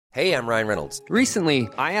Hey, I'm Ryan Reynolds. Recently,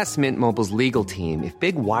 I asked Mint Mobile's legal team if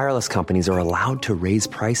big wireless companies are allowed to raise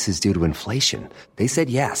prices due to inflation. They said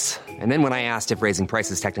yes. And then when I asked if raising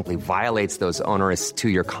prices technically violates those onerous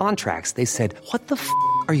two-year contracts, they said, "What the f***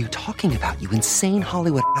 are you talking about, you insane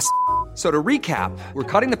Hollywood ass?" So to recap, we're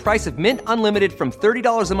cutting the price of Mint Unlimited from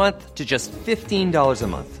 $30 a month to just $15 a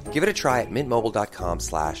month. Give it a try at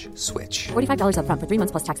mintmobile.com/switch. $45 up front for 3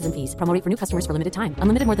 months plus taxes and fees. Promo rate for new customers for limited time.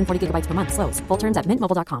 Unlimited more than 40 gigabytes per month. Slows full terms at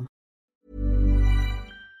mintmobile.com.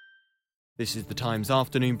 This is the Times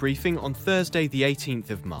afternoon briefing on Thursday the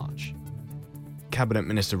 18th of March. Cabinet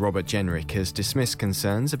Minister Robert Jenrick has dismissed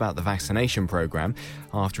concerns about the vaccination programme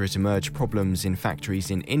after it emerged problems in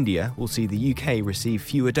factories in India will see the UK receive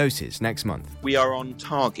fewer doses next month. We are on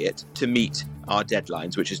target to meet our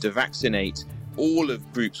deadlines, which is to vaccinate all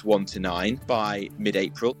of groups 1 to 9 by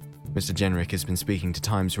mid-April. Mr Jenrick has been speaking to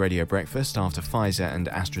Times Radio Breakfast after Pfizer and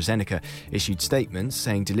AstraZeneca issued statements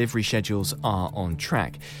saying delivery schedules are on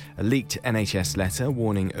track. A leaked NHS letter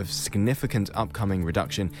warning of significant upcoming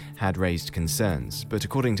reduction had raised concerns, but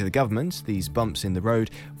according to the government, these bumps in the road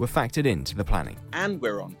were factored into the planning. And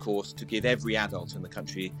we're on course to give every adult in the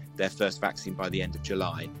country their first vaccine by the end of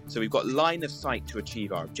July. So we've got line of sight to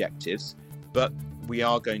achieve our objectives, but we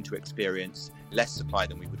are going to experience less supply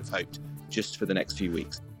than we would have hoped just for the next few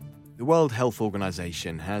weeks. The World Health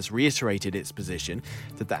Organization has reiterated its position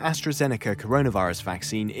that the AstraZeneca coronavirus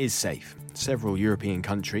vaccine is safe. Several European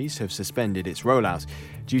countries have suspended its rollout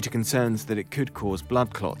due to concerns that it could cause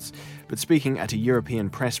blood clots. But speaking at a European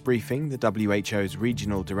press briefing, the WHO's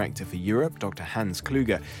Regional Director for Europe, Dr. Hans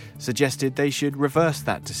Kluge, suggested they should reverse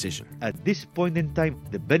that decision. At this point in time,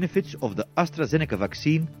 the benefits of the AstraZeneca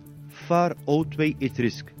vaccine far outweigh its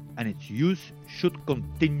risk, and its use should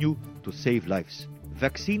continue to save lives.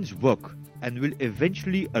 Vaccines work and will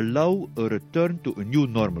eventually allow a return to a new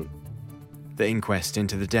normal. The inquest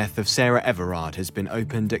into the death of Sarah Everard has been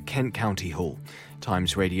opened at Kent County Hall.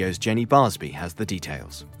 Times Radio's Jenny Barsby has the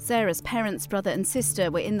details. Sarah's parents, brother and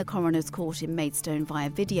sister were in the coroner's court in Maidstone via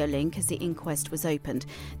video link as the inquest was opened.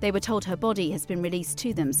 They were told her body has been released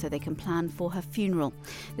to them so they can plan for her funeral.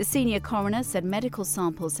 The senior coroner said medical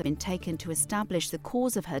samples have been taken to establish the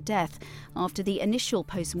cause of her death after the initial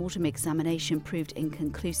post-mortem examination proved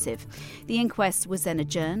inconclusive. The inquest was then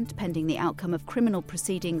adjourned pending the outcome of criminal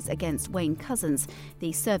proceedings against Wayne Couzens,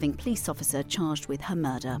 the serving police officer charged with her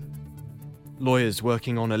murder. Lawyers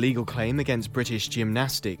working on a legal claim against British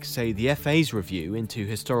Gymnastics say the FA's review into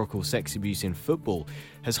historical sex abuse in football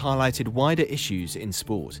has highlighted wider issues in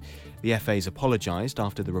sport. The FA's apologised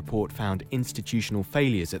after the report found institutional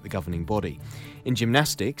failures at the governing body. In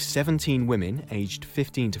gymnastics, 17 women, aged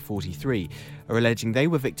 15 to 43, are alleging they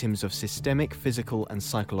were victims of systemic physical and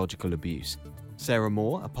psychological abuse. Sarah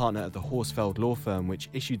Moore, a partner at the Horsfeld law firm which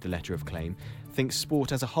issued the letter of claim, thinks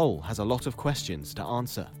sport as a whole has a lot of questions to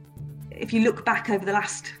answer. If you look back over the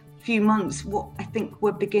last few months, what I think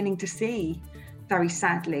we're beginning to see, very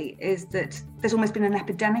sadly, is that there's almost been an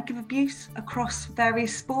epidemic of abuse across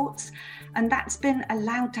various sports, and that's been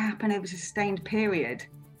allowed to happen over a sustained period.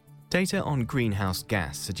 Data on greenhouse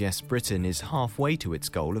gas suggests Britain is halfway to its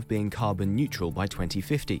goal of being carbon neutral by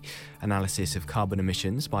 2050. Analysis of carbon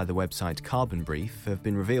emissions by the website Carbon Brief have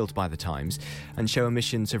been revealed by The Times and show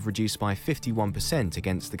emissions have reduced by 51%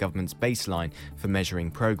 against the government's baseline for measuring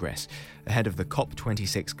progress. Ahead of the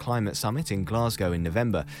COP26 climate summit in Glasgow in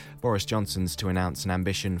November, Boris Johnson's to announce an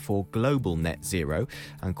ambition for global net zero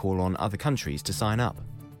and call on other countries to sign up.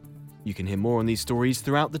 You can hear more on these stories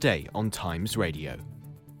throughout the day on Times Radio.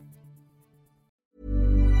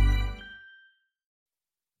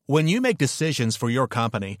 When you make decisions for your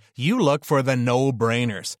company, you look for the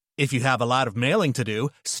no-brainers. If you have a lot of mailing to do,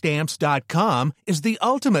 Stamps.com is the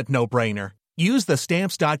ultimate no-brainer. Use the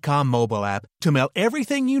Stamps.com mobile app to mail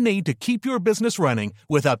everything you need to keep your business running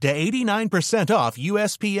with up to 89% off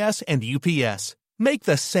USPS and UPS. Make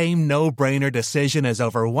the same no-brainer decision as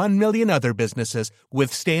over 1 million other businesses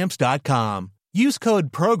with Stamps.com. Use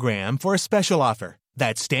code PROGRAM for a special offer.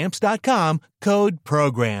 That's Stamps.com, code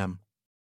PROGRAM.